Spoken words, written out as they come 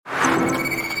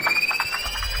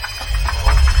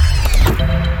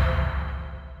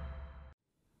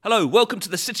Hello, welcome to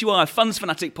the Citywire Funds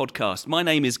Fanatic podcast. My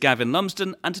name is Gavin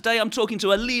Lumsden, and today I'm talking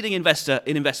to a leading investor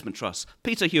in investment trusts,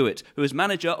 Peter Hewitt, who is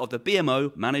manager of the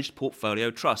BMO Managed Portfolio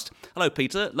Trust. Hello,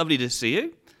 Peter. Lovely to see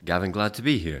you. Gavin, glad to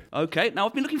be here. Okay, now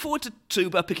I've been looking forward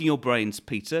to picking your brains,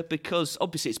 Peter, because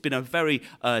obviously it's been a very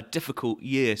difficult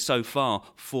year so far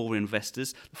for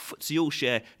investors. The FTSE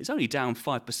All-Share is only down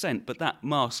 5%, but that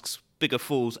masks bigger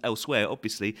falls elsewhere,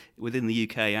 obviously, within the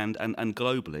UK and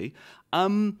globally.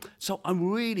 So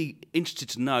I'm really interested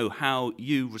to know how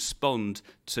you respond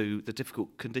to the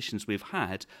difficult conditions we've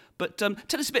had. But tell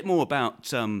us a bit more about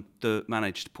the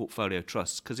Managed Portfolio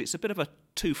Trust, because it's a bit of a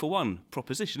two-for-one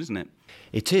proposition, isn't it?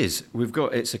 It is.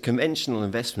 It's a conventional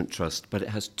investment trust, but it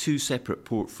has two separate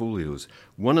portfolios.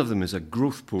 One of them is a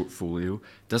growth portfolio,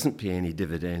 doesn't pay any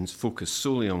dividends, focused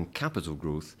solely on capital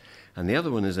growth. And the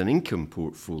other one is an income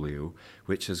portfolio,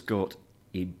 which has got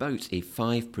about a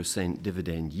 5%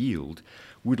 dividend yield.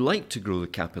 Would like to grow the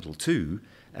capital too,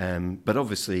 but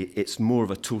obviously it's more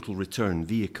of a total return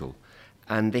vehicle.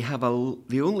 And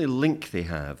the only link they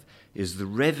have is the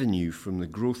revenue from the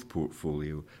growth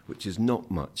portfolio, which is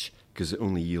not much because it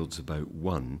only yields about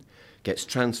 1, gets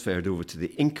transferred over to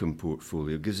the income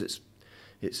portfolio, gives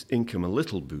its income a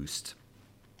little boost.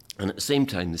 And at the same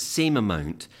time, the same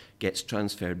amount gets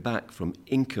transferred back from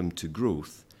income to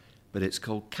growth, but it's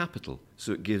called capital.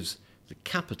 So it gives the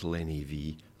capital NAV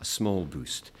a small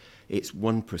boost. It's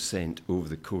 1% over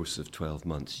the course of 12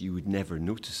 months. You would never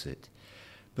notice it.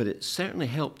 But it certainly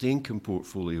helped the income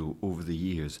portfolio over the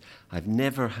years. I've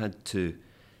never had to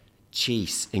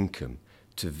chase income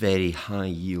to very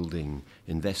high-yielding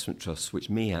investment trusts, which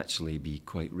may actually be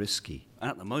quite risky.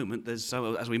 At the moment, there's,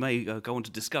 as we may go on to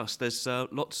discuss, there's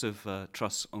lots of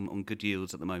trusts on good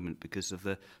yields at the moment because of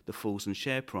the falls in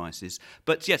share prices.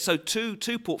 But yeah, so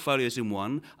two portfolios in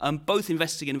one, both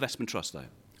investing in investment trusts, though.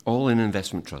 All in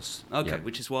investment trusts. Okay, yeah.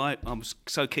 Which is why I'm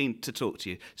so keen to talk to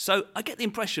you. So I get the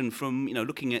impression from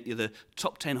looking at the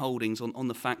top 10 holdings on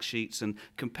the fact sheets and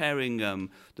comparing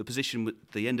the position with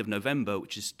the end of November,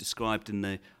 which is described in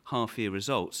the half-year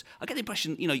results. I get the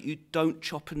impression you don't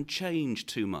chop and change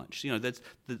too much. There's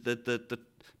the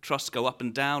trusts go up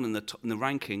and down in the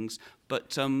rankings,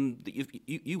 but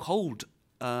you hold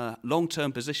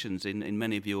long-term positions in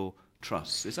many of your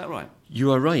trusts. Is that right?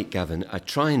 You are right, Gavin. I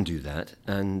try and do that,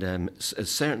 and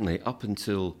certainly up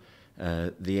until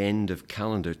the end of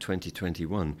calendar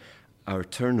 2021, our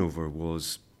turnover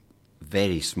was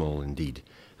very small indeed.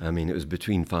 I mean, it was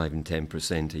between 5 and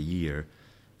 10% a year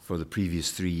for the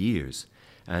previous 3 years,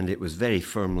 and it was very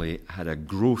firmly had a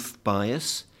growth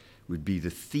bias, would be the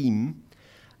theme.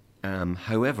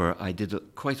 However, I did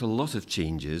quite a lot of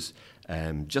changes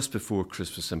just before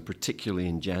Christmas, and particularly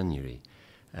in January.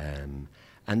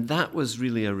 And that was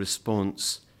really a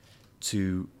response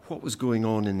to what was going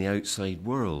on in the outside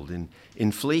world. And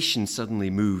inflation suddenly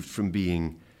moved from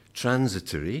being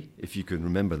transitory, if you can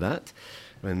remember that,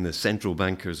 when the central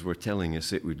bankers were telling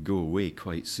us it would go away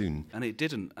quite soon. And it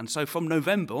didn't. And so from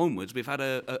November onwards, we've had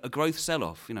a growth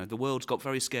sell-off. The world's got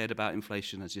very scared about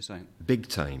inflation, as you're saying. Big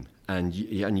time. And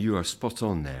you are spot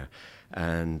on there.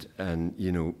 And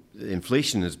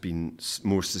inflation has been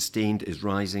more sustained, is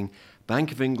rising.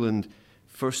 Bank of England,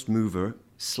 first mover,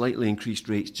 slightly increased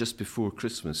rates just before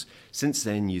Christmas. Since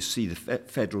then, you see the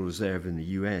Federal Reserve in the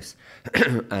US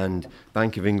and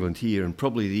Bank of England here, and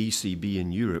probably the ECB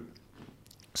in Europe.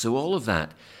 So all of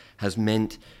that has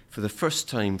meant, for the first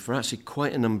time for actually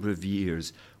quite a number of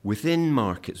years, within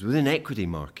markets, within equity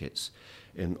markets,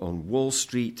 on Wall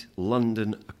Street,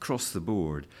 London, across the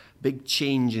board, big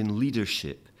change in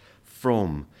leadership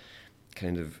from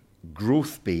kind of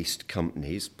growth-based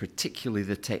companies, particularly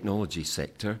the technology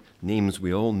sector, names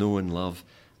we all know and love,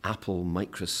 Apple,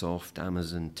 Microsoft,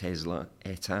 Amazon, Tesla,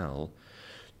 et al.,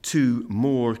 to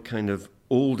more kind of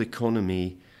old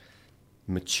economy,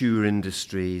 mature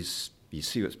industries. You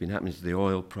see what's been happening to the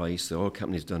oil price. The oil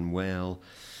companies done well.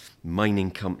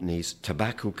 Mining companies,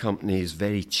 tobacco companies,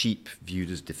 very cheap, viewed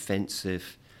as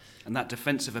defensive. And that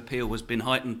defensive appeal has been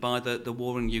heightened by the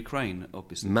war in Ukraine,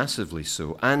 obviously. Massively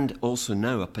so. And also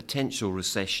now a potential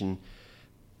recession.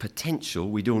 Potential,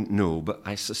 we don't know, but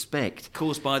I suspect.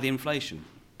 Caused by the inflation.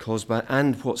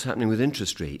 And what's happening with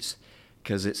interest rates.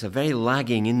 Because it's a very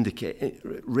lagging indicator.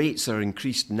 Rates are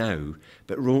increased now,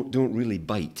 but don't really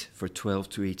bite for 12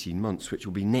 to 18 months, which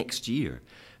will be next year.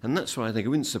 And that's why I think it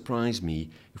wouldn't surprise me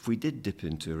if we did dip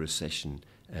into a recession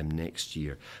next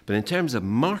year. But in terms of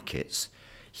markets,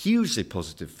 hugely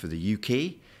positive for the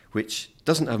UK. which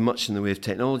doesn't have much in the way of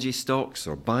technology stocks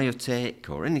or biotech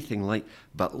or anything like,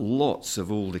 but lots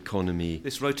of old economy.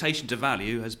 This rotation to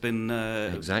value has been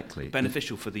exactly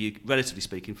beneficial for relatively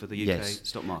speaking, for the UK yes.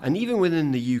 stock market. And even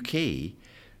within the UK,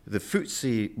 the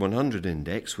FTSE 100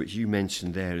 index, which you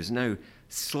mentioned there, is now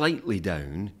slightly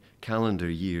down calendar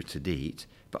year to date,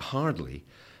 but hardly.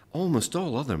 Almost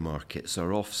all other markets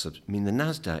are off. I mean, the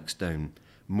Nasdaq's down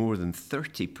more than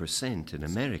 30% in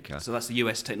America. So that's the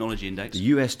US technology index. The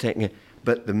US tech,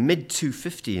 but the mid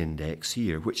 250 index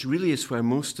here, which really is where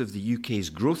most of the UK's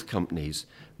growth companies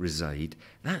reside,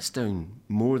 that's down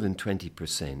more than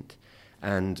 20%.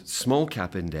 And small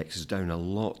cap index is down a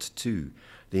lot too.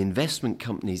 The investment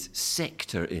companies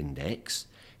sector index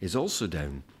is also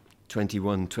down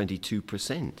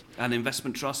 22%. And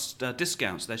investment trusts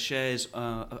discounts their shares,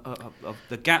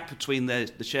 the gap between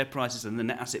the share prices and the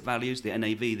net asset values, the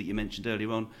NAV that you mentioned earlier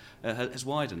on, has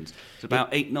widened. It's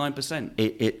about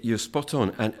 8-9%. You're spot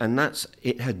on, and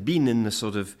it had been in the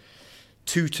sort of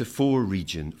 2 to 4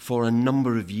 region for a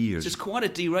number of years. It's quite a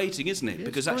derating, isn't it?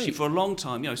 Because actually, for a long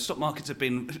time, stock markets have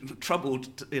been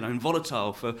troubled, and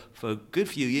volatile for a good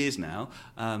few years now.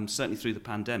 Certainly through the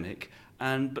pandemic,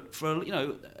 but for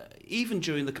even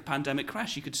during the pandemic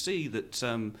crash, you could see that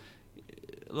a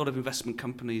lot of investment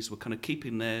companies were kind of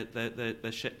keeping their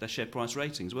share price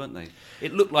ratings, weren't they?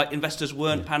 It looked like investors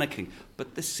weren't panicking,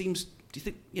 but this seems. Do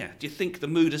you think the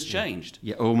mood has changed?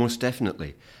 Yeah, almost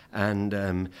definitely. And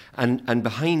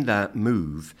behind that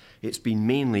move, it's been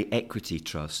mainly equity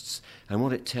trusts. And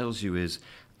what it tells you is,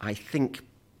 I think,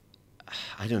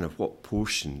 I don't know what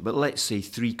portion, but let's say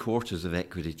 3/4 of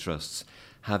equity trusts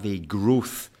have a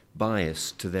growth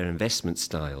bias to their investment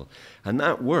style. And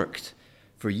that worked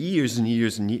for years and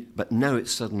years and years, but now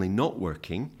it's suddenly not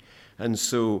working. And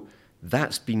so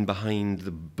that's been behind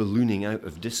the ballooning out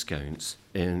of discounts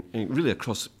in really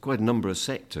across quite a number of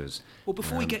sectors. Well,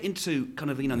 before we get into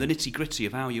kind of the nitty-gritty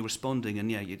of how you're responding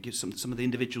and you give some of the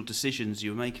individual decisions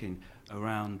you're making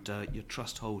around your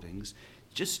trust holdings,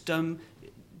 just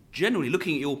generally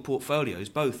looking at your portfolios,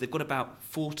 they've got about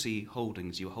 40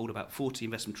 holdings. You hold about 40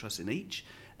 investment trusts in each.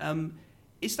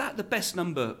 Is that the best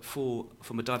number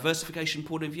from a diversification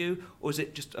point of view, or is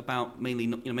it just about mainly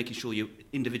making sure your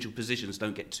individual positions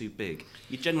don't get too big?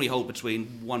 You generally hold between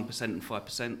 1% and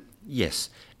 5%. Yes,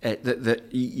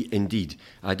 indeed.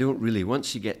 I don't really.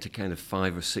 Once you get to kind of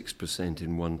 5 or 6%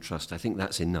 in one trust, I think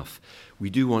that's enough.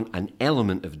 We do want an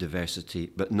element of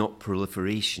diversity, but not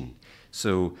proliferation.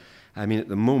 So, I mean, at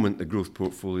the moment, the growth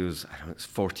portfolios, I don't know, it's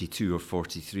 42 or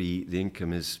 43. The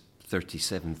income is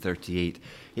 37, 38.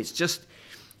 It's just,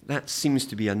 that seems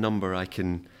to be a number I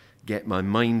can get my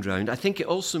mind round. I think it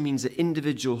also means that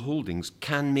individual holdings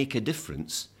can make a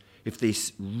difference if they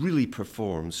really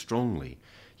perform strongly.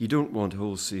 You don't want a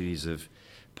whole series of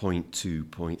 0.2,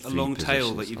 0.3 a long positions.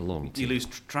 Tail that you lose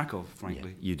track of,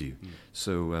 frankly. Yeah, you do.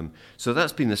 So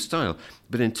that's been the style.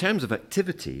 But in terms of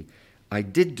activity, I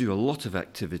did do a lot of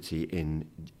activity in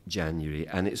January,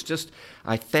 and it's just,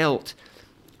 I felt,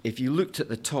 if you looked at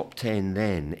the top 10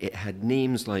 then, it had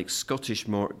names like Scottish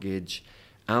Mortgage,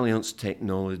 Allianz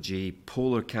Technology,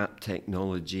 Polar Cap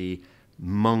Technology,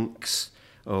 Monks,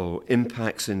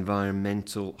 Impacts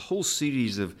Environmental, a whole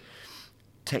series of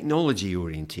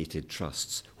technology-orientated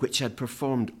trusts, which had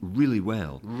performed really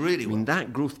well. Really well. I mean,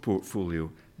 that growth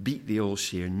portfolio beat the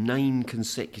all-share 9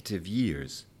 consecutive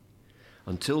years,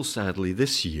 until sadly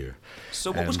this year.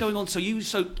 So what was going on? So you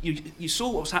saw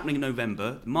what was happening in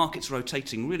November. The market's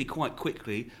rotating really quite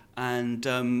quickly, and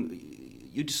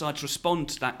you decide to respond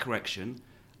to that correction,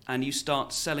 and you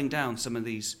start selling down some of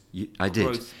these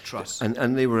growth trusts.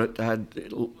 And they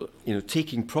had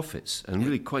taking profits, and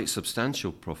really quite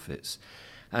substantial profits.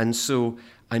 And so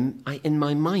in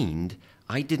my mind,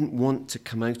 I didn't want to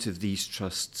come out of these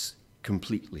trusts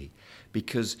completely,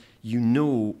 because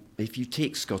if you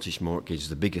take Scottish Mortgage,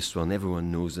 the biggest one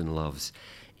everyone knows and loves,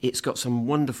 it's got some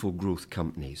wonderful growth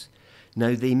companies.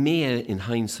 Now, they may, in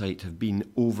hindsight, have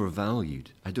been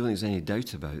overvalued. I don't think there's any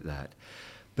doubt about that.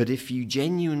 But if you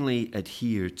genuinely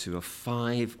adhere to a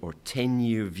 5 or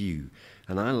 10-year view,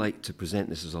 and I like to present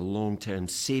this as a long-term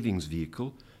savings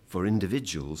vehicle for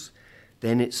individuals,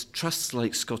 then it's trusts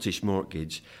like Scottish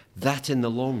Mortgage that in the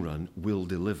long run will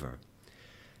deliver.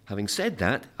 Having said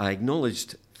that, I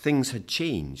acknowledged things had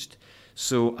changed.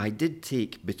 So I did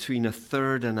take between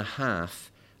 1/3 and 1/2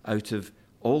 out of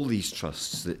all these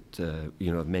trusts that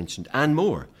I've mentioned, and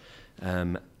more.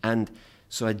 And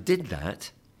so I did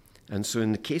that. And so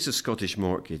in the case of Scottish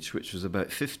Mortgage, which was about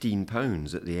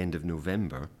 £15 at the end of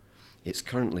November, it's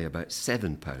currently about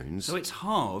 £7. So it's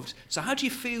halved. So how do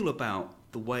you feel about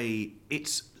the way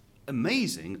it's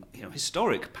amazing,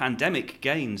 historic pandemic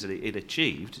gains that it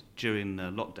achieved during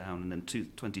lockdown and then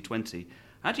 2020.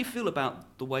 How do you feel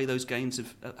about the way those gains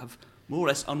have more or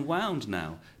less unwound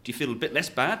now? Do you feel a bit less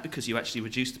bad because you actually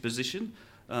reduced the position?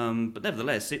 But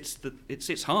nevertheless,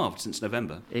 it's halved since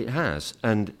November. It has,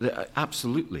 and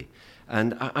absolutely.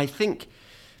 And I think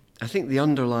the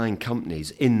underlying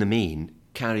companies, in the main,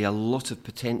 carry a lot of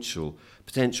potential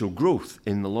growth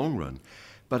in the long run.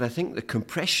 But I think the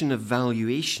compression of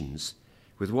valuations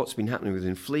with what's been happening with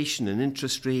inflation and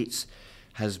interest rates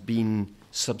has been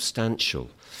substantial.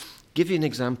 Give you an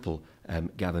example,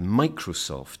 Gavin.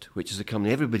 Microsoft, which is a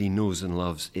company everybody knows and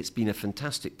loves, it's been a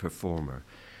fantastic performer.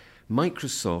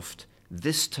 Microsoft,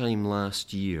 this time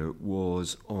last year,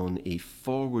 was on a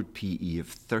forward PE of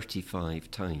 35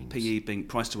 times. PE being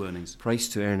price to earnings. Price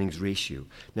to earnings ratio.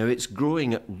 Now, it's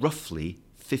growing at roughly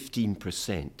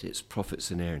 15%, its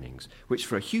profits and earnings, which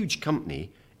for a huge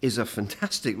company is a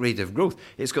fantastic rate of growth.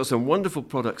 It's got some wonderful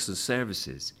products and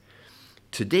services.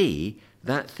 Today,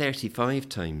 that 35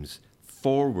 times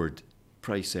forward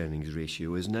price earnings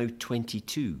ratio is now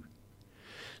 22.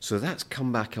 So that's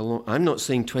come back along. I'm not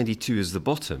saying 22 is the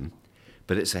bottom,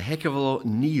 but it's a heck of a lot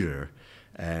nearer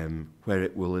where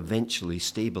it will eventually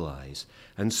stabilise.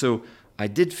 And so I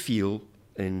did feel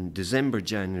in December,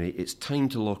 January, it's time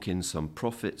to lock in some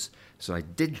profits. So I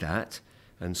did that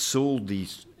and sold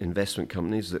these investment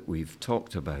companies that we've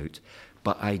talked about.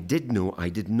 But I did know I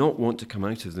did not want to come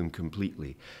out of them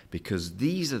completely, because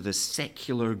these are the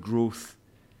secular growth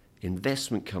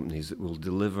investment companies that will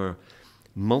deliver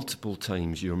multiple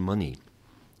times your money.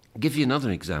 I'll give you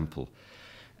another example.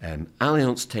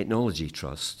 Allianz Technology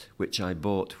Trust, which I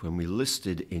bought when we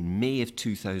listed in May of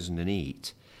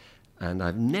 2008, and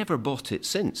I've never bought it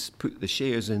since, put the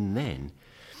shares in then.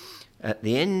 At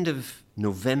the end of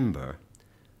November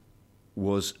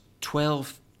was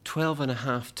 12 and a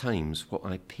half times what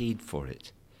I paid for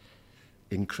it.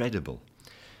 Incredible.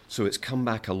 So it's come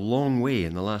back a long way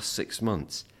in the last 6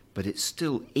 months, but it's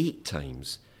still 8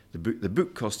 times. The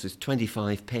book cost is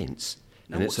 25 pence,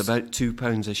 and it's about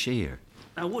 £2 a share.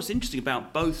 Now, what's interesting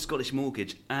about both Scottish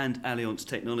Mortgage and Allianz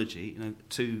Technology,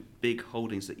 two big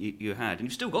holdings that you had, and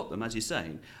you've still got them, as you're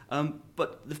saying,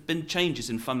 but there have been changes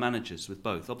in fund managers with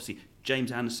both. Obviously,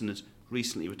 James Anderson has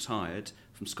recently retired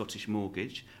from Scottish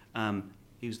Mortgage.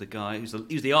 He was the guy he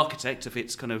was the architect of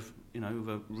its kind of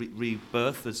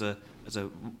rebirth as a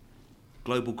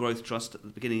global growth trust at the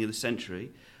beginning of the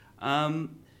century. Has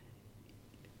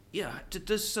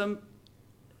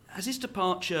his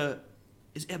departure,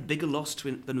 is it a bigger loss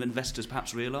than investors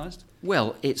perhaps realised?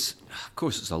 Well, of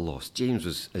course it's a loss. James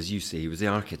was, as you say, he was the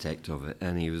architect of it,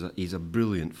 and he's a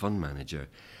brilliant fund manager.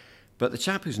 But the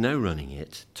chap who's now running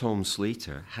it, Tom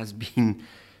Slater, has been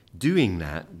doing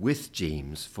that with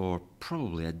James for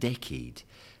probably a decade.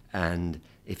 And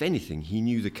if anything, he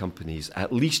knew the companies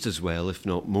at least as well, if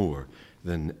not more,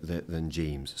 than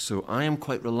James. So I am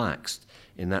quite relaxed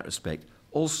in that respect.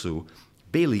 Also,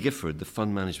 Baillie Gifford, the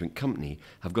fund management company,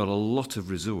 have got a lot of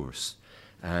resource,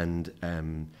 and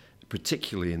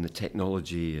particularly in the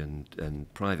technology and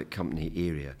private company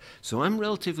area. So I'm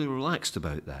relatively relaxed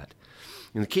about that.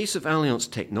 In the case of Allianz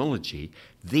Technology,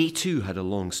 they too had a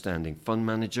long-standing fund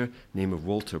manager, name of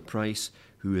Walter Price,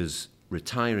 who is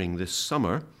retiring this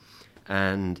summer,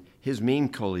 and his main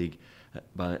colleague,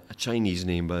 by a Chinese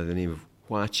name by the name of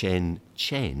Hua Chen,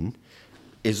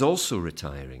 is also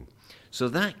retiring. So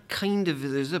that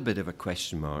there's a bit of a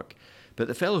question mark. But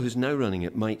the fellow who's now running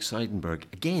it, Mike Seidenberg,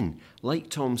 again, like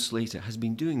Tom Slater, has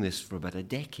been doing this for about a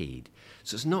decade.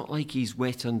 So it's not like he's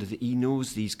wet under he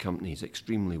knows these companies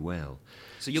extremely well.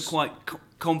 So you're quite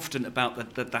confident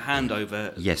about the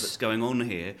handover that's going on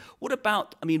here. What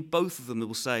about, both of them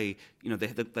will say,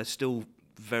 they're still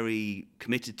very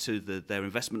committed to their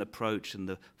investment approach and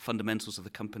the fundamentals of the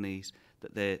companies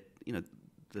that they're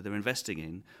investing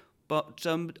in. But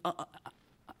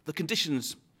the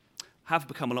conditions have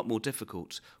become a lot more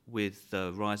difficult with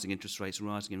rising interest rates and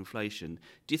rising inflation.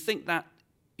 Do you think that,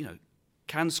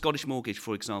 can Scottish Mortgage,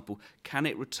 for example, can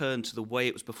it return to the way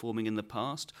it was performing in the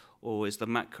past, or is the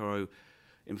macro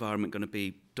environment going to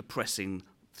be depressing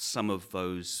some of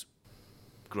those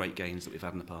great gains that we've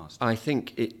had in the past? I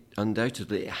think it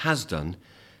undoubtedly it has done,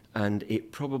 and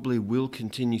it probably will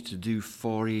continue to do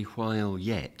for a while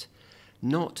yet,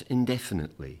 not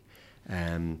indefinitely.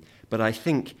 But I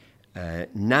think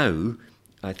now,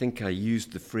 I think I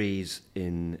used the phrase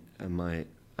in my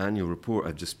annual report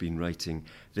I've just been writing,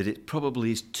 that it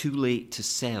probably is too late to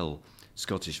sell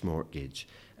Scottish Mortgage.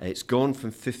 It's gone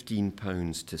from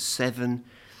 £15 to £7.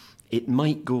 It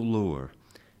might go lower.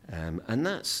 And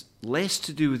that's less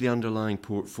to do with the underlying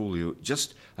portfolio,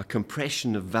 just a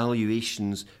compression of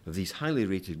valuations of these highly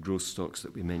rated growth stocks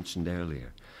that we mentioned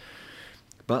earlier.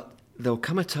 But there'll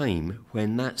come a time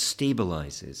when that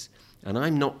stabilises, and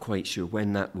I'm not quite sure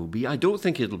when that will be. I don't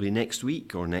think it'll be next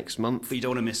week or next month. But you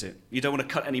don't want to miss it. You don't want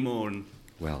to cut any more and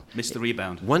miss the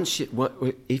rebound.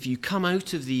 If you come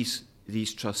out of these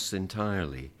trusts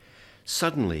entirely,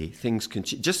 suddenly things can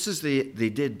change, just as they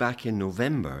did back in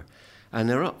November, and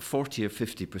they're up 40 or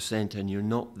 50% and you're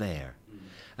not there.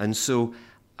 And so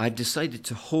I've decided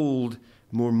to hold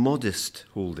more modest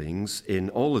holdings in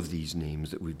all of these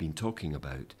names that we've been talking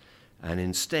about. And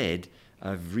instead,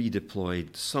 I've redeployed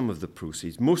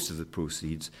most of the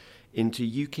proceeds,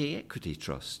 into UK equity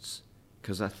trusts,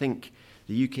 because I think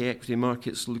the UK equity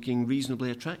market's looking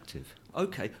reasonably attractive.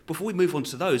 Okay, before we move on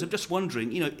to those, I'm just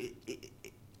wondering,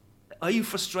 are you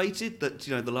frustrated that,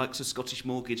 the likes of Scottish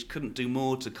Mortgage couldn't do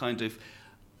more to kind of,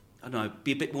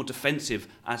 be a bit more defensive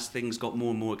as things got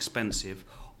more and more expensive?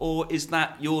 Or is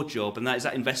that your job, and is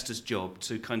that investors' job,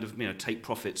 to kind of, take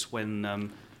profits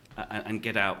when and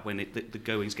get out when the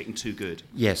going's getting too good?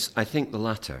 Yes, I think the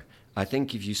latter. I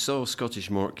think if you saw Scottish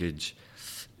Mortgage,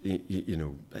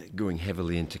 going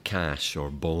heavily into cash or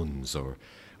bonds or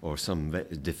some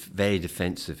very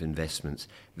defensive investments,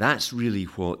 that's really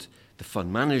what the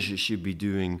fund manager should be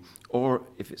doing, or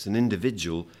if it's an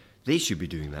individual, they should be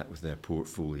doing that with their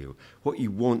portfolio. What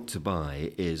you want to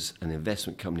buy is an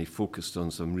investment company focused on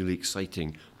some really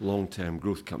exciting long-term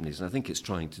growth companies, and I think it's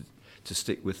trying to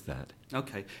stick with that.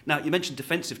 Okay. Now, you mentioned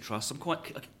defensive trusts. I'm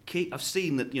quite key. I've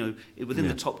seen that, within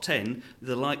the top 10,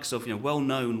 the likes of,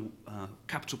 well-known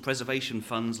capital preservation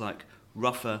funds like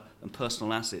Ruffer and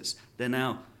Personal Assets, they're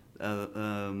now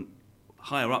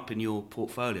higher up in your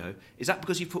portfolio. Is that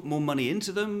because you put more money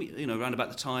into them, around about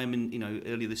the time in,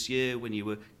 earlier this year when you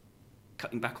were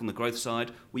cutting back on the growth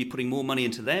side? Were you putting more money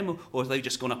into them, or have they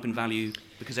just gone up in value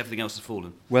because everything else has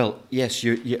fallen? Well, yes,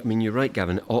 you're right,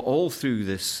 Gavin. All through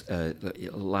this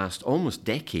last almost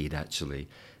decade, actually,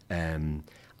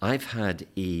 I've had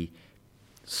a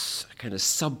kind of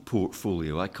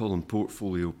sub-portfolio, I call them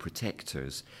portfolio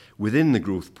protectors, within the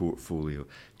growth portfolio,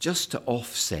 just to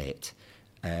offset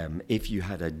if you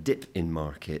had a dip in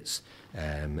markets,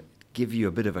 give you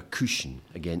a bit of a cushion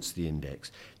against the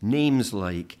index. Names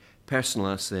like Personal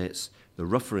Assets, the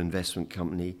Ruffer Investment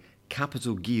Company,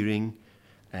 Capital Gearing.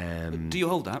 Do you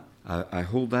hold that? I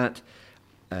hold that.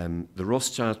 The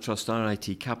Rothschild Trust,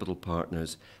 RIT Capital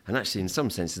Partners, and actually in some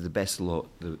senses the best lot,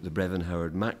 the Brevin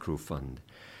Howard Macro Fund.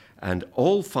 And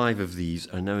all 5 of these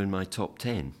are now in my top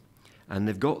 10. And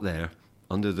they've got there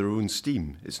under their own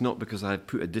steam. It's not because I've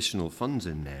put additional funds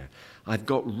in there. I've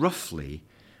got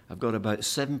about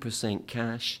 7%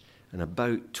 cash and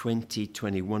about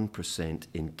 21%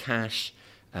 in cash,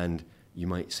 and you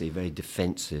might say very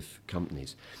defensive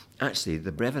companies. Actually,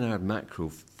 the Brevin Howard Macro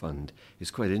Fund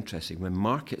is quite interesting. When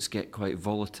markets get quite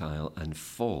volatile and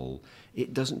fall,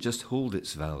 it doesn't just hold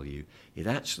its value, it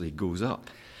actually goes up.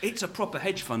 It's a proper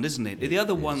hedge fund, isn't it? The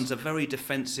other ones are very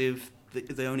defensive.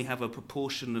 They only have a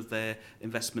proportion of their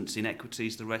investments in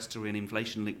equities. The rest are in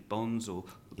inflation-linked bonds or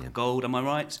gold. Am I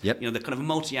right? Yep. They're kind of a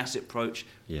multi-asset approach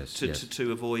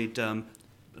to avoid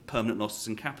permanent losses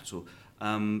in capital.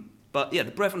 But the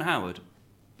Brevin Howard,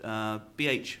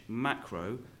 BH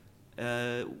Macro,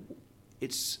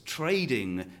 it's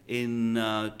trading in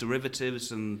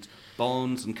derivatives and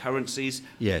bonds and currencies.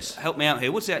 Yes. Help me out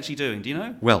here. What's it actually doing? Do you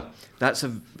know? Well, that's a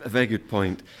very good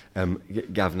point,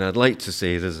 Gavin. I'd like to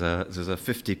say there's a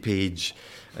 50-page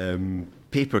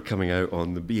paper coming out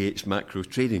on the BH Macro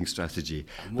trading strategy.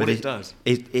 And what it does?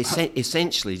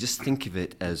 Essentially, just think of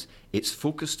it as it's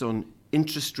focused on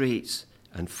interest rates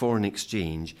and foreign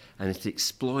exchange, and it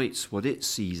exploits what it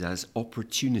sees as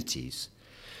opportunities.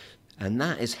 And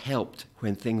that has helped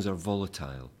when things are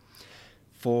volatile.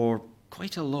 For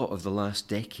quite a lot of the last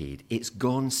decade, it's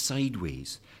gone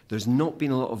sideways. There's not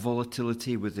been a lot of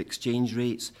volatility with exchange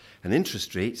rates and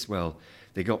interest rates. Well,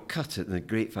 they got cut at the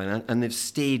Great Finance, and they've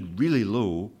stayed really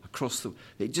low across the...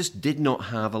 It just did not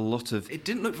have a lot of... It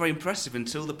didn't look very impressive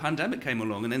until the pandemic came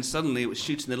along, and then suddenly it was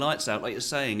shooting the lights out. Like you're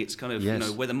saying, it's kind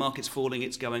of, where the market's falling,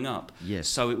 it's going up. Yes.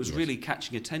 So it was really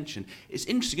catching attention. It's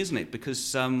interesting, isn't it?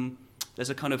 Because there's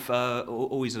a kind of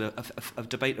always a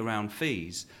debate around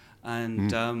fees.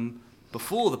 And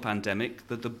before the pandemic,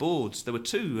 the boards, there were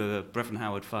 2 Brevin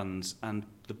Howard funds, and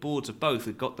the boards of both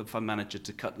had got the fund manager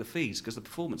to cut the fees because the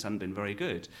performance hadn't been very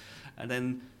good. And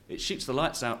then it shoots the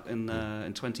lights out in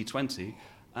 2020,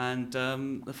 and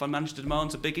the fund manager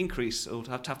demands a big increase or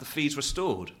to have the fees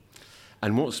restored.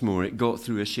 And what's more, it got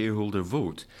through a shareholder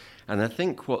vote. And I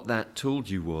think what that told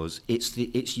you was it's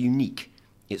unique.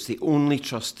 It's the only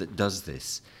trust that does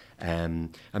this.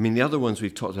 The other ones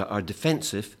we've talked about are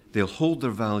defensive. They'll hold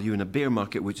their value in a bear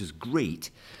market, which is great.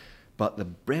 But the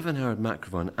Brevin Howard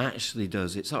Macro Fund actually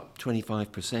does, it's up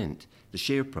 25%, the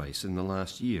share price in the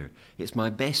last year. It's my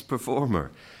best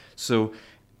performer. So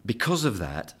because of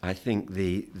that, I think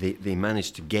they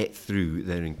managed to get through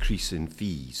their increase in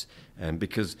fees.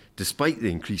 Because despite the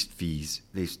increased fees,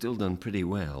 they've still done pretty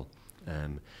well.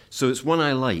 So it's one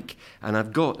I like. And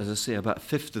I've got, as I say, about a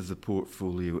fifth of the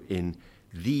portfolio in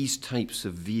these types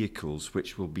of vehicles,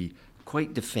 which will be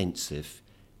quite defensive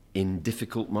in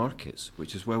difficult markets,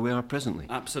 which is where we are presently.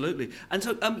 Absolutely. And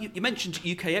so you mentioned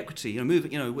UK equity.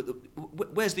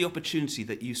 Where's the opportunity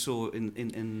that you saw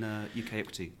in UK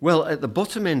equity? Well, at the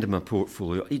bottom end of my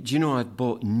portfolio, do you know I've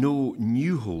bought no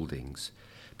new holdings?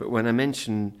 But when I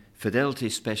mention Fidelity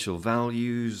Special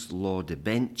Values, Law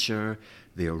Debenture,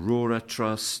 the Aurora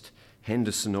Trust,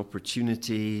 Henderson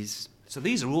Opportunities. So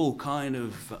these are all kind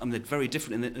of, they're very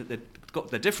different, they've got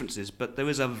their differences, but there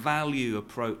is a value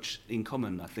approach in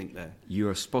common, I think, there. You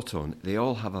are spot on. They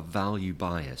all have a value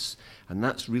bias, and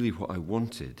that's really what I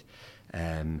wanted.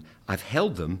 I've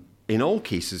held them in all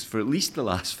cases for at least the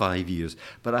last 5 years,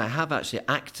 but I have actually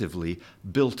actively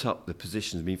built up the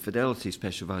positions. Fidelity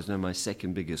Special Values is now my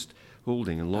second biggest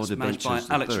holding, and Law Debenture managed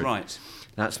by Alex Wright.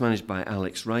 That's managed by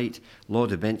Alex Wright, Law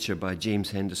Debenture by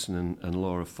James Henderson and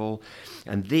Laura Fall,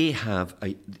 and they have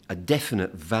a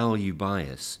definite value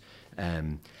bias.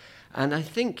 And I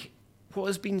think what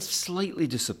has been slightly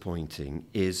disappointing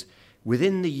is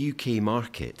within the UK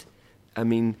market,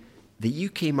 the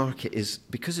UK market is,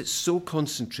 because it's so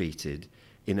concentrated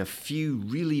in a few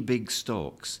really big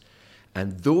stocks,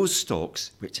 and those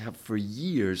stocks, which have for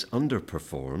years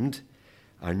underperformed,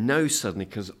 are now suddenly,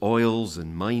 because oils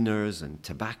and miners and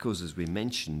tobaccos, as we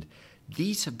mentioned,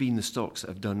 these have been the stocks that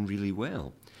have done really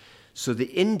well. So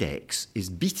the index is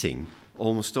beating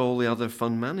almost all the other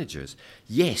fund managers.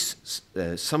 Yes,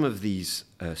 some of these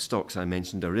stocks I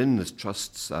mentioned are in the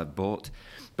trusts I've bought,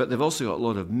 but they've also got a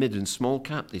lot of mid and small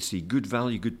cap. They see good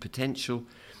value, good potential,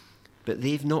 but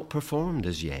they've not performed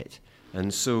as yet.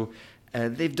 And so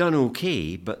they've done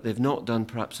okay, but they've not done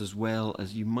perhaps as well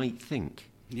as you might think.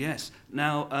 Yes.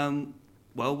 Now,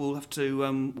 we'll have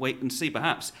to wait and see,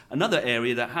 perhaps. Another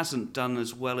area that hasn't done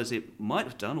as well as it might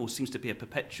have done, or seems to be a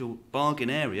perpetual bargain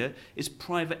area, is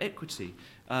private equity.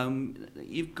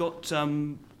 You've got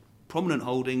prominent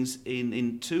holdings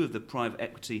in two of the private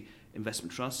equity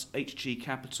investment trusts, HG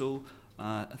Capital,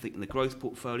 I think in the growth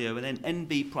portfolio, and then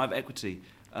NB Private Equity,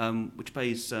 which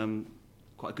pays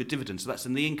quite a good dividend. So that's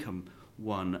in the income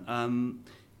one.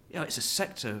 It's a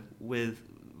sector with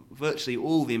virtually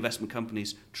all the investment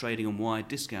companies trading on wide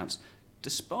discounts,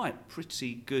 despite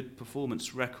pretty good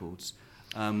performance records,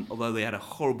 although they had a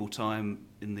horrible time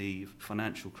in the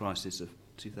financial crisis of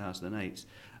 2008,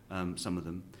 some of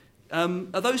them.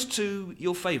 Are those two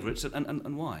your favourites,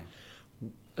 and why?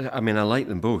 I like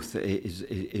them both,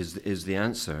 is the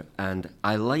answer. And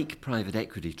I like private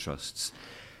equity trusts.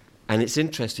 And it's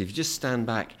interesting, if you just stand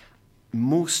back,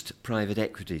 most private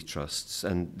equity trusts,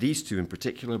 and these two in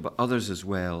particular, but others as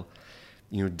well,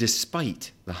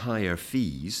 despite the higher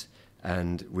fees,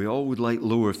 and we all would like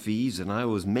lower fees, and I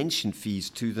always mention fees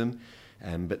to them,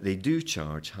 but they do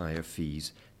charge higher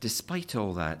fees. Despite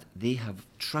all that, they have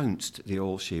trounced the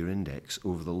all-share index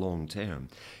over the long term.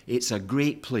 It's a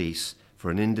great place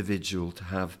for an individual to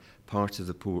have part of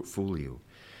the portfolio.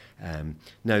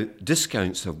 Now,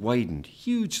 discounts have widened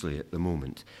hugely at the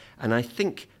moment, and I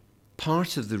think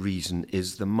part of the reason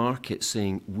is the market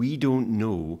saying we don't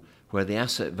know where the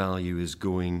asset value is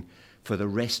going for the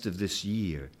rest of this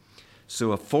year.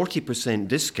 So a 40%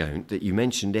 discount that you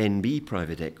mentioned NB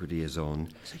Private Equity is on.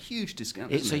 It's a huge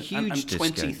discount, It's isn't a it? huge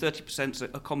discount. And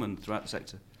 20-30% are common throughout the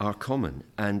sector. Are common.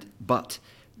 But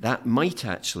that might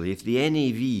actually, if the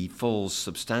NAV falls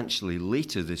substantially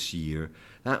later this year,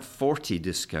 that 40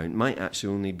 discount might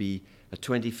actually only be a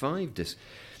 25 discount.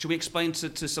 Should we explain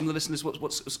to some of the listeners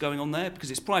what's going on there?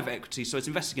 Because it's private equity, so it's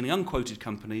investing in unquoted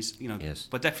companies. Yes.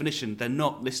 By definition, they're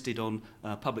not listed on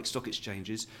public stock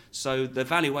exchanges, so the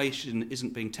valuation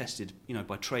isn't being tested,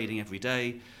 by trading every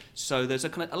day. So there's a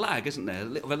kind of a lag, isn't there,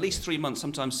 of at least 3 months,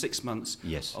 sometimes 6 months,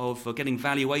 yes, of getting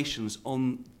valuations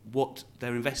on what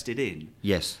they're invested in.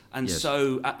 Yes. And yes.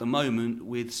 So at the moment,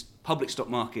 with public stock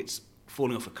markets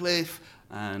falling off a cliff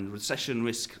and recession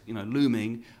risk,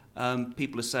 looming.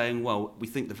 People are saying, well, we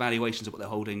think the valuations of what they're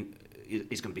holding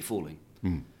is going to be falling.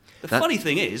 The funny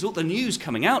thing is, all the news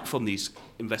coming out from these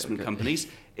investment companies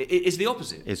is the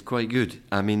opposite. It's quite good.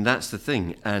 That's the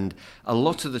thing. And a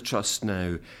lot of the trusts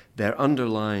now, their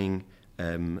underlying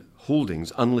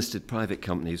holdings, unlisted private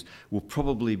companies, will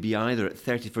probably be either at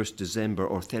 31st December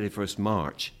or 31st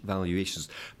March valuations,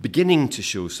 beginning to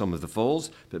show some of the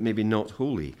falls, but maybe not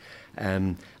wholly.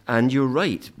 And you're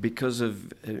right, because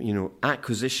of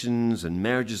acquisitions and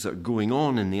mergers that are going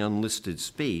on in the unlisted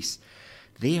space,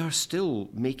 they are still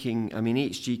making.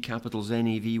 HG Capital's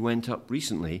NAV went up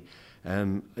recently.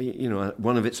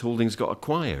 One of its holdings got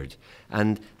acquired,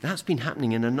 and that's been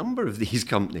happening in a number of these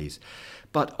companies.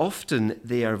 But often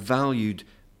they are valued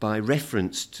by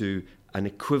reference to an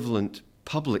equivalent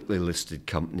publicly listed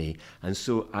company, and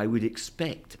so I would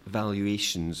expect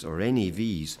valuations or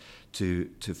NAVs to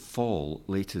fall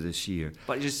later this year.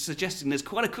 But you're suggesting there's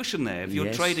quite a cushion there. If you're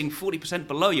Yes. trading 40%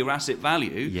 below your asset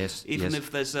value, Yes, even yes.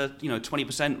 if there's a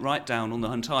 20% write down on the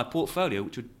entire portfolio,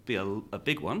 which would be a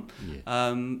big one,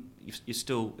 it's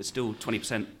still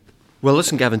 20%. Well,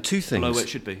 listen, Gavin, two things. Below where it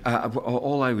should be.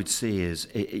 All I would say is,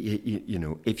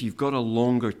 if you've got a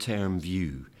longer term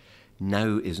view,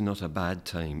 now is not a bad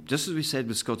time, just as we said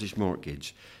with Scottish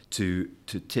Mortgage, to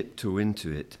tiptoe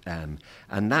into it. And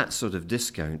that sort of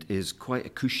discount is quite a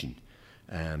cushion.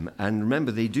 And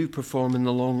remember, they do perform in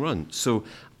the long run. So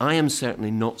I am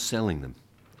certainly not selling them.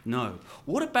 No.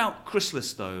 What about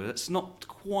Chrysalis, though? That's not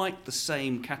quite the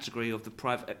same category of the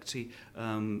private equity,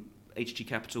 HG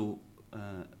Capital,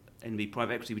 NB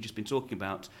private equity we've just been talking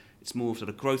about. It's more sort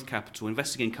of growth capital,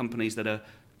 investing in companies that are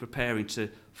preparing to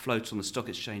float on the stock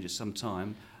exchange at some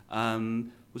time.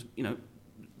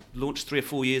 Launched 3 or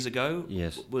 4 years ago.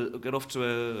 Yes. Got off to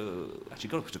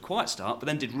a quiet start, but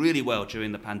then did really well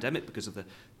during the pandemic because of the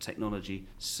technology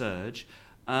surge.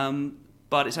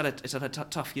 But it's had a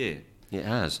tough year. It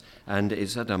has, and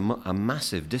it's had a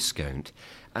massive discount,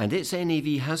 and its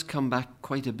NAV has come back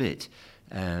quite a bit.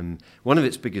 One of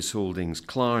its biggest holdings,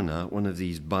 Klarna, one of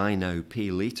these buy now,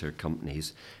 pay later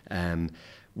companies,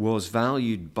 was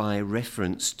valued by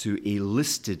reference to a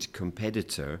listed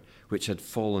competitor which had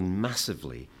fallen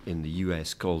massively in the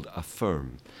US called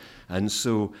Affirm. And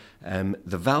so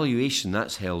the valuation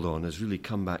that's held on has really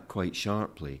come back quite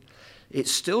sharply.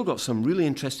 It's still got some really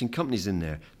interesting companies in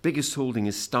there. Biggest holding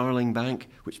is Starling Bank,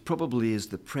 which probably is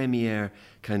the premier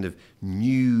kind of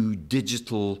new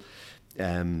digital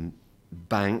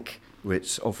bank,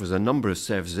 which offers a number of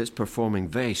services. It's performing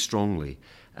very strongly.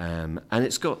 And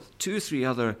it's got 2 or 3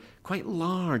 other quite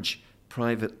large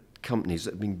private companies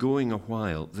that have been going a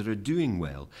while that are doing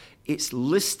well. Its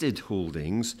listed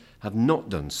holdings have not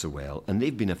done so well, and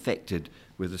they've been affected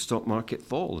with the stock market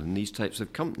fall in these types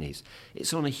of companies.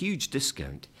 It's on a huge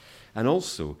discount. And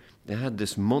also, they had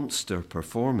this monster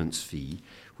performance fee,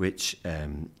 which, I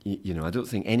don't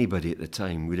think anybody at the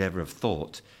time would ever have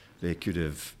thought they could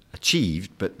have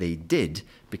achieved, but they did,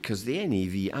 because the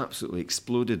NAV absolutely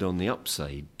exploded on the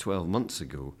upside 12 months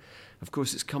ago. Of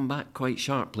course, it's come back quite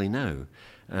sharply now.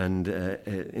 And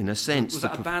in a sense... Was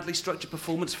that a badly structured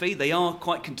performance fee? They are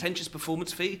quite contentious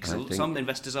performance fee, because some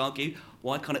investors argue,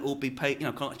 why can't it all be paid?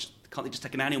 Can't they just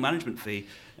take an annual management fee?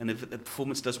 And if the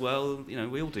performance does well,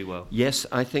 we all do well. Yes,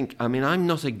 I'm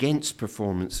not against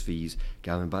performance fees,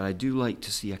 Gavin, but I do like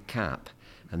to see a cap,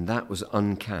 and that was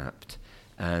uncapped.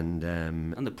 And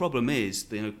the problem is,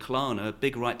 Klarna,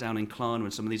 big write-down in Klarna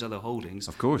and some of these other holdings.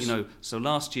 Of course. So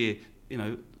last year,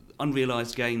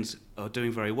 unrealised gains are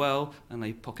doing very well, and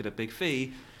they pocket a big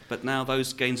fee, but now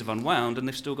those gains have unwound, and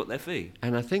they've still got their fee.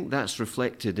 And I think that's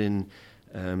reflected in,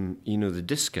 the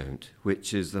discount,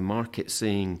 which is the market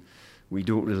saying, we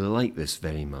don't really like this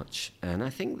very much. And I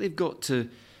think they've got to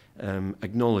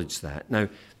acknowledge that. Now,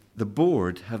 the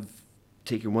board have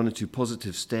taken 1 or 2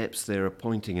 positive steps. They're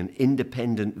appointing an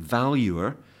independent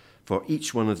valuer for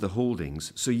each one of the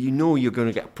holdings, so you're going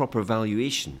to get a proper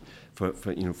valuation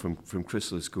from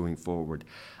Chrysalis going forward.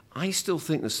 I still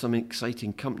think there's some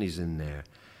exciting companies in there,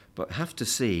 but I have to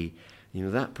say,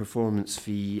 that performance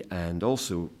fee and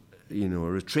also, a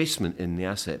retracement in the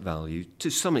asset value to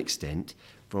some extent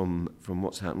from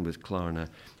what's happened with Klarna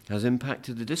has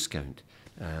impacted the discount.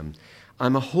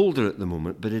 I'm a holder at the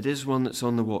moment, but it is one that's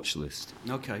on the watch list.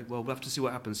 Okay, well, we'll have to see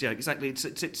what happens. Yeah, exactly.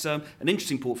 It's an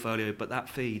interesting portfolio, but that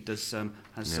fee has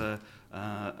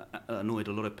annoyed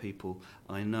a lot of people,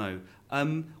 I know.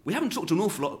 We haven't talked an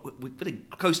awful lot, we're getting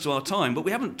close to our time, but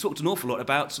we haven't talked an awful lot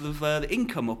about sort of the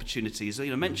income opportunities.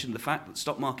 Mentioned the fact that the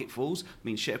stock market falls,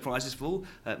 means share prices fall,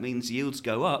 means yields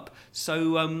go up.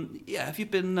 So, have you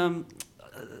been...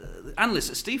 analysts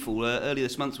at Stifel earlier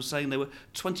this month were saying there were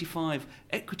 25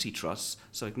 equity trusts,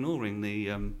 so ignoring the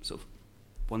sort of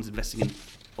ones investing in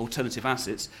alternative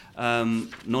assets,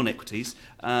 non-equities,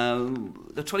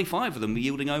 the 25 of them were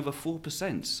yielding over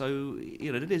 4%. So,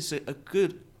 it is a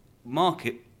good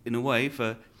market, in a way,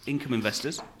 for income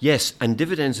investors. Yes, and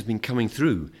dividends have been coming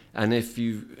through. And if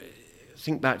you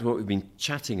think back to what we've been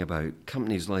chatting about,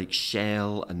 companies like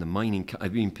Shell and the mining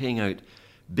have been paying out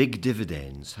big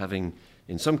dividends, having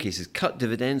in some cases cut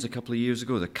dividends a couple of years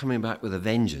ago. They're coming back with a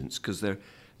vengeance because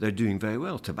they're doing very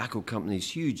well. Tobacco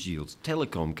companies, huge yields,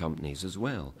 telecom companies as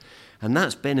well. And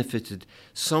that's benefited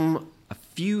a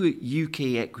few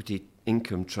UK equity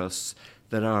income trusts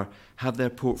that have their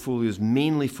portfolios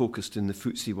mainly focused in the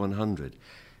FTSE 100.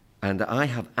 And I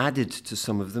have added to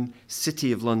some of them,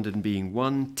 City of London being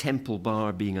one, Temple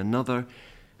Bar being another,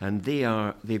 and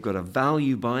they've got a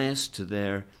value bias to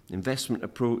their investment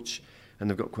approach, and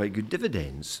they've got quite good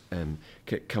dividends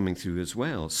coming through as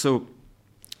well. So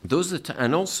those are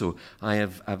and also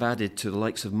I've added to the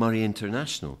likes of Murray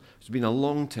International. It's been a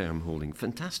long-term holding,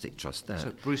 fantastic trust there.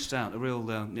 So Bruce Stout, a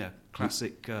real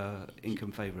classic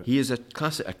income favourite. He is a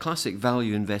classic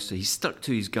value investor. He stuck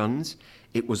to his guns.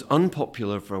 It was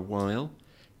unpopular for a while.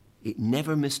 It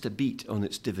never missed a beat on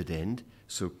its dividend.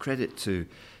 So credit to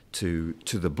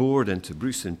the board and to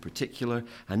Bruce in particular.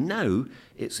 And now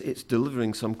it's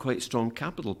delivering some quite strong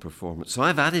capital performance. So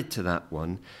I've added to that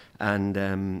one,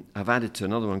 and I've added to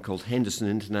another one called Henderson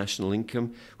International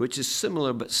Income, which is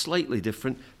similar but slightly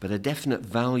different, but a definite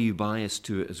value bias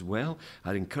to it as well.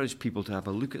 I'd encourage people to have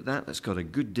a look at that. That's got a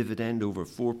good dividend, over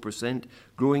 4%,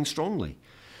 growing strongly.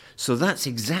 So that's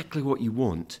exactly what you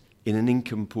want in an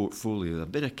income portfolio, a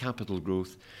bit of capital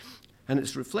growth. And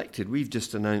it's reflected. We've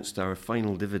just announced our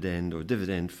final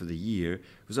dividend for the year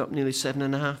was up nearly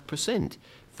 7.5%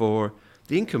 for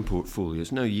the income portfolio.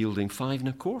 It's now yielding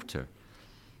 5.25%.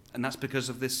 And that's because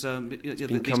of this these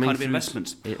kind of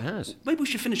investments. It has. Maybe we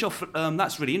should finish off.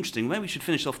 That's really interesting. Maybe we should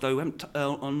finish off though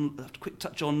on a quick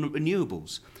touch on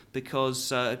renewables,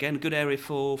 because again, a good area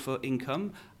for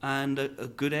income and a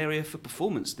good area for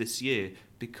performance this year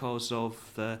because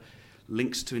of the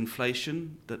links to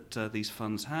inflation that these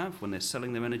funds have when they're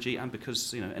selling their energy, and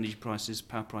because energy prices,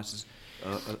 power prices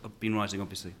have been rising,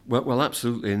 obviously. Well,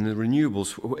 absolutely. In the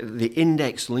renewables, the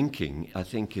index linking, I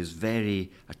think, is very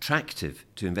attractive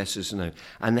to investors now.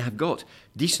 And they have got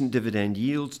decent dividend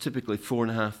yields, typically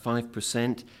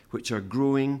 4.5%, which are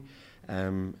growing.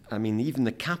 Even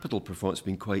the capital performance has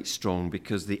been quite strong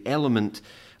because the element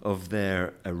of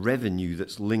their revenue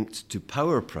that's linked to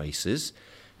power prices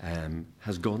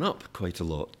has gone up quite a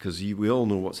lot because we all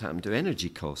know what's happened to energy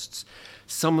costs.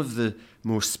 Some of the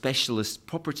more specialist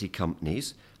property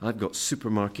companies, I've got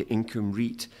Supermarket Income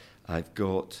REIT, I've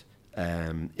got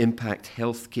Impact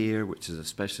Healthcare, which is a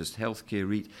specialist healthcare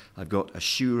REIT, I've got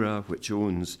Assura, which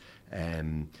owns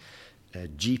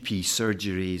GP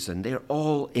surgeries, and they're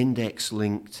all index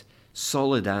linked,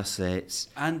 solid assets.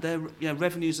 And their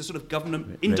revenues are sort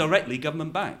of indirectly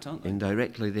government backed, aren't they?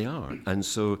 Indirectly they are. And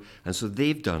so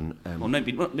they've done... well,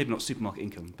 maybe not Supermarket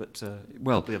Income, but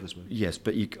the others were. Yes,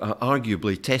 but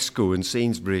arguably Tesco and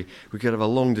Sainsbury, we could have a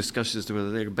long discussion as to whether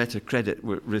they're better credit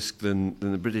risk than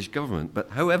the British government. But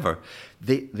however,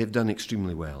 they've done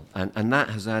extremely well. And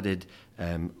that has added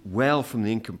well from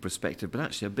the income perspective, but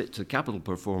actually a bit to capital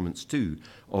performance too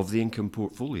of the income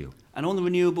portfolio. And on the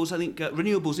renewables, I think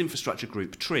Renewables Infrastructure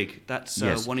Group, TRIG, that's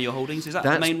yes. one of your holdings. Is that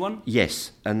the main one?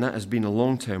 Yes, and that has been a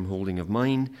long-term holding of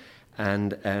mine.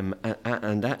 And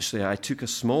actually, I took a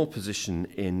small position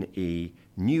in a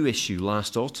new issue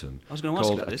last autumn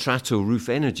called Atrato Roof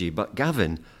Energy. But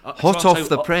Gavin, hot off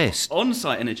the press.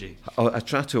 On-site energy.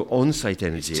 Atrato on-site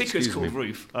energy. Its ticker is called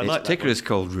Roof. Its ticker is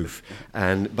called Roof.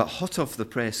 But hot off the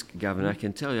press, Gavin, I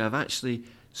can tell you, I've actually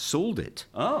sold it.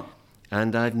 Oh.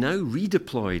 And I've now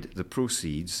redeployed the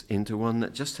proceeds into one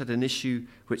that just had an issue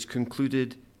which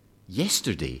concluded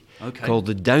yesterday, called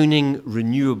the Downing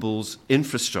Renewables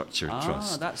Infrastructure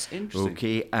Trust. Ah, that's interesting.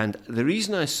 Okay, and the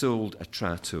reason I sold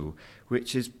Atrato,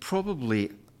 which is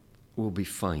probably will be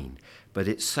fine, but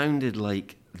it sounded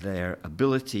like their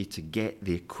ability to get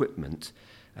the equipment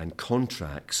and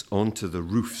contracts onto the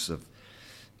roofs of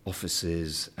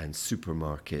offices and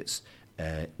supermarkets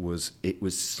was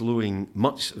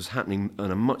happening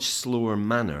in a much slower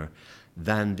manner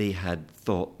than they had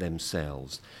thought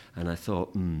themselves. And I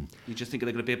thought, You just think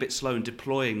they're going to be a bit slow in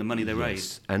deploying the money they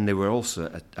raised? And they were also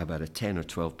at about a 10 or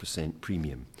 12%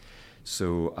 premium.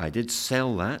 So I did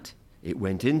sell that. It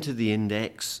went into the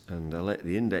index, and I let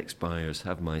the index buyers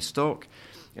have my stock.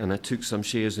 And I took some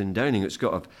shares in Downing. It's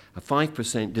got a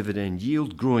 5% dividend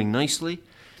yield, growing nicely.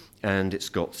 And it's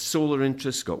got solar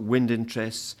interests, got wind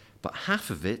interests, but half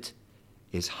of it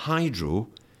is hydro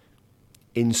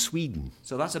in Sweden.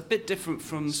 So that's a bit different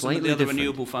from some of the other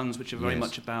renewable funds, which are very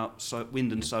much about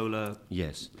wind and solar.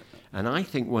 Yes. And I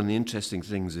think one of the interesting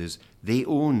things is they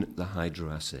own the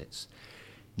hydro assets.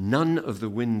 none of the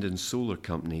wind and solar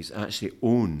companies actually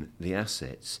own the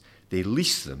assets. They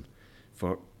lease them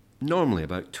for normally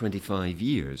about 25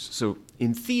 years. So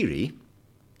in theory,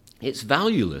 it's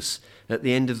valueless at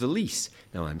the end of the lease.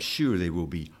 Now, I'm sure they will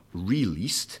be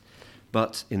released,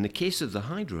 but in the case of the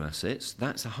hydro assets,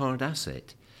 that's a hard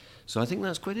asset. So I think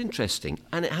that's quite interesting.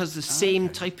 And it has the same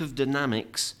type of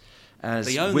dynamics as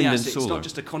they own wind the and asset. solar. It's not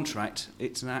just a contract,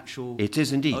 it's an actual It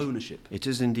is indeed. ownership. It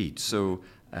is indeed. So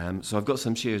I've got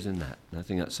some shares in that, and I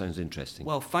think that sounds interesting.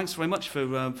 Well, thanks very much for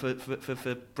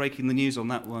breaking the news on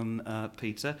that one,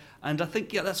 Peter. And I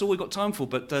think, that's all we've got time for.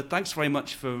 But thanks very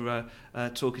much for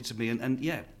talking to me.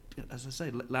 And as I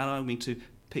say, allowing me to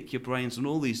pick your brains on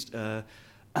all these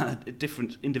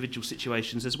different individual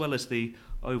situations, as well as the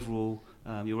overall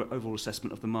your overall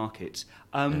assessment of the market.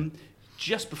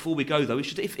 Just before we go, though, we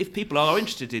should, if people are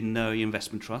interested in your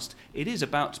investment trust, it is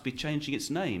about to be changing its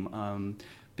name.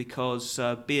 Because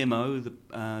BMO,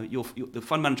 the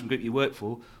fund management group you work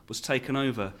for, was taken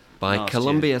over by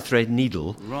Columbia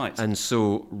Threadneedle. Right. And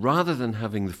so rather than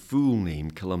having the full name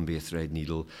Columbia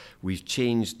Threadneedle, we've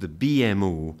changed the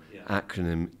BMO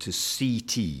acronym to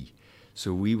CT.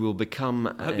 So we will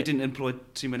become... I hope you didn't employ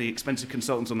too many expensive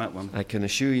consultants on that one. I can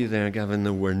assure you there, Gavin,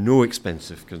 there were no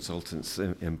expensive consultants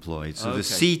employed. So the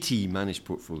CT Managed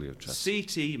Portfolio Trust.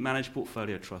 CT Managed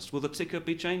Portfolio Trust. Will the ticker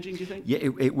be changing, do you think? Yeah,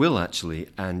 it will actually.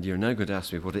 And you're now going to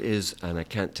ask me what it is, and I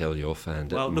can't tell you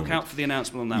offhand. Well, look out for the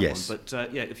announcement on that Yes. one.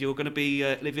 But if you're going to be,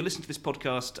 if you're listening to this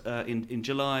podcast in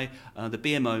July, the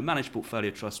BMO Managed Portfolio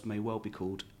Trust may well be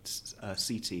called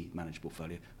CT Managed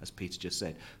Portfolio, as Peter just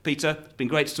said. Peter, it's been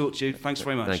great to talk to you. Thanks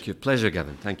very much. Thank you. Pleasure,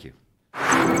 Gavin. Thank you.